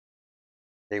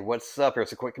Hey, what's up?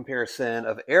 Here's a quick comparison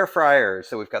of air fryers.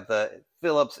 So we've got the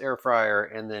Philips air fryer,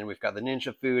 and then we've got the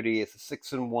Ninja Foodi. It's a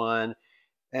 6-in-1,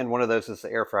 and one of those is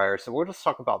the air fryer. So we'll just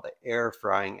talk about the air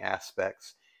frying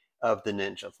aspects of the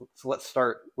Ninja. So let's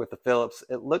start with the Philips.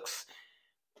 It looks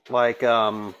like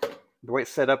the way it's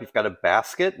set up, you've got a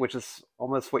basket, which is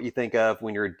almost what you think of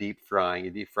when you're deep frying.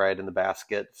 You deep fry it in the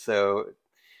basket. So it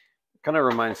kind of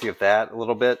reminds you of that a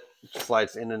little bit. It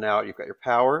slides in and out. You've got your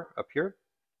power up here.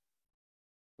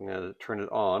 I'm going to turn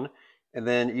it on. And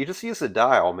then you just use the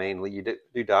dial mainly. You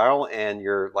do dial, and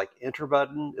your like enter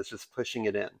button is just pushing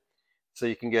it in. So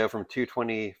you can go from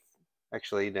 220,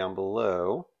 actually down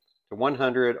below, to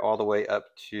 100 all the way up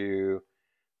to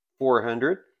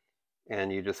 400.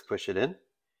 And you just push it in.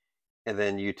 And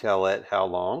then you tell it how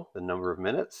long, the number of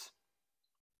minutes.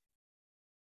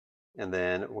 And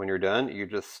then when you're done, you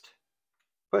just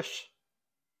push.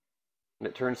 And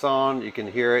it turns on. You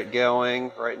can hear it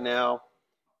going right now.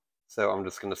 So I'm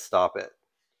just going to stop it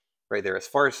right there. As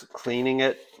far as cleaning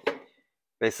it,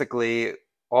 basically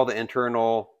all the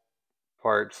internal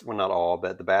parts, well, not all,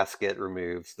 but the basket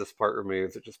removes. This part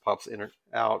removes. It just pops in or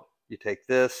out. You take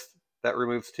this, that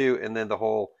removes too, and then the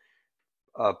whole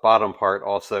bottom part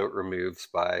also removes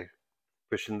by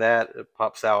pushing that. It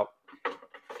pops out.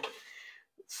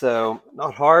 So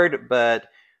not hard, but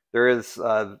there is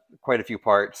quite a few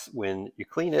parts when you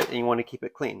clean it and you want to keep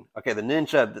it clean. Okay, the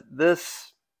Ninja,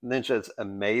 this Ninja is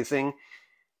amazing,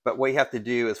 but what you have to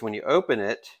do is when you open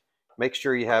it, make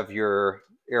sure you have your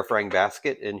air frying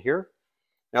basket in here.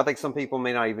 Now, I think some people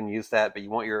may not even use that, but you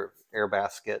want your air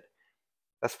basket.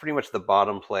 That's pretty much the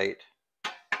bottom plate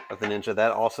of the Ninja.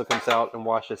 That also comes out and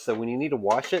washes. So when you need to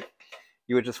wash it,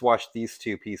 you would just wash these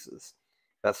two pieces.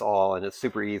 That's all, and it's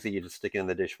super easy. You just stick it in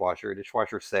the dishwasher.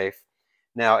 Dishwasher's safe.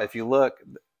 Now, if you look,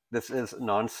 this is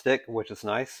non-stick, which is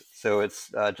nice. So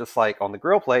it's just like on the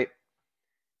grill plate.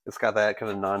 It's got that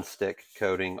kind of non-stick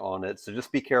coating on it. So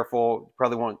just be careful. You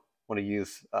probably won't want to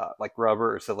use like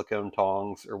rubber or silicone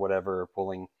tongs or whatever,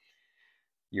 pulling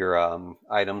your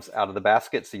items out of the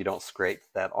basket so you don't scrape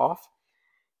that off.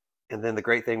 And then the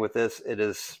great thing with this, it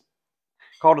is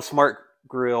called a smart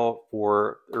grill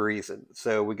for a reason.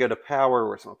 So we go to power.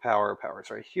 Where's my power? Power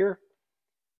is right here.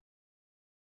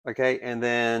 Okay, and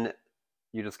then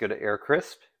you just go to air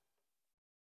crisp.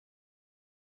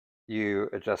 You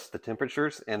adjust the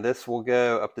temperatures, and this will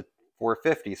go up to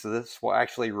 450. So this will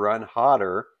actually run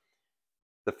hotter.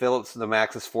 The Philips, the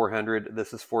max is 400.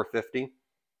 This is 450.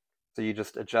 So you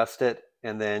just adjust it,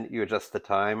 and then you adjust the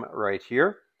time right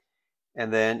here.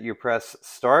 And then you press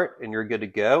start, and you're good to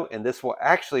go. And this will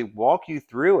actually walk you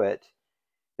through it.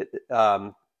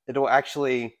 It'll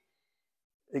actually,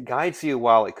 it guides you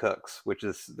while it cooks, which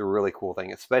is the really cool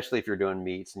thing, especially if you're doing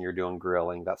meats and you're doing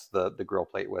grilling. That's the grill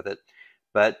plate with it.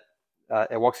 But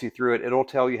it walks you through it. It'll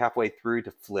tell you halfway through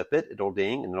to flip it. It'll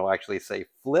ding, and it'll actually say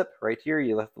flip right here.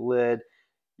 You lift the lid.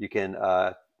 You can,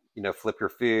 flip your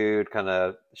food, kind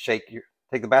of take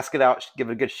the basket out, give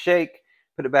it a good shake,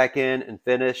 put it back in, and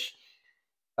finish.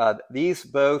 These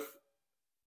both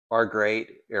are great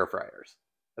air fryers.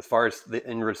 As far as the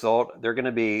end result, they're going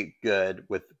to be good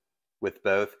with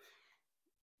both.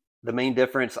 The main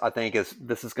difference, I think, is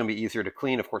this is going to be easier to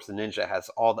clean. Of course, the Ninja has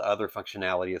all the other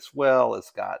functionality as well.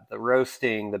 It's got the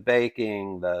roasting, the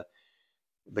baking, the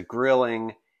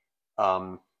grilling.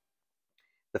 The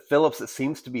Philips, it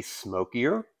seems to be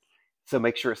smokier. So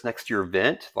make sure it's next to your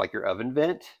vent, like your oven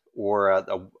vent, or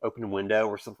an open window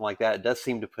or something like that. It does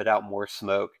seem to put out more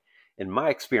smoke, in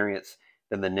my experience,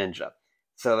 than the Ninja.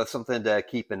 So that's something to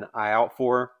keep an eye out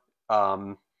for.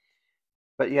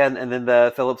 But yeah, and then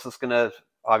the Philips is going to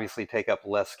obviously take up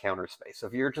less counter space. So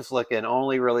if you're just looking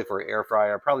only really for an air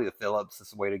fryer, probably the Philips is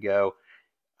the way to go.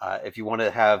 If you want to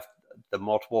have the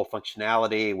multiple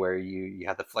functionality where you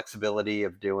have the flexibility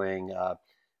of doing,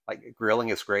 like grilling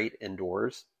is great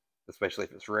indoors, especially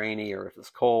if it's rainy or if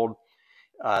it's cold.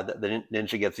 The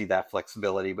Ninja gives you that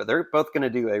flexibility, but they're both going to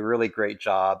do a really great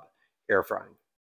job air frying.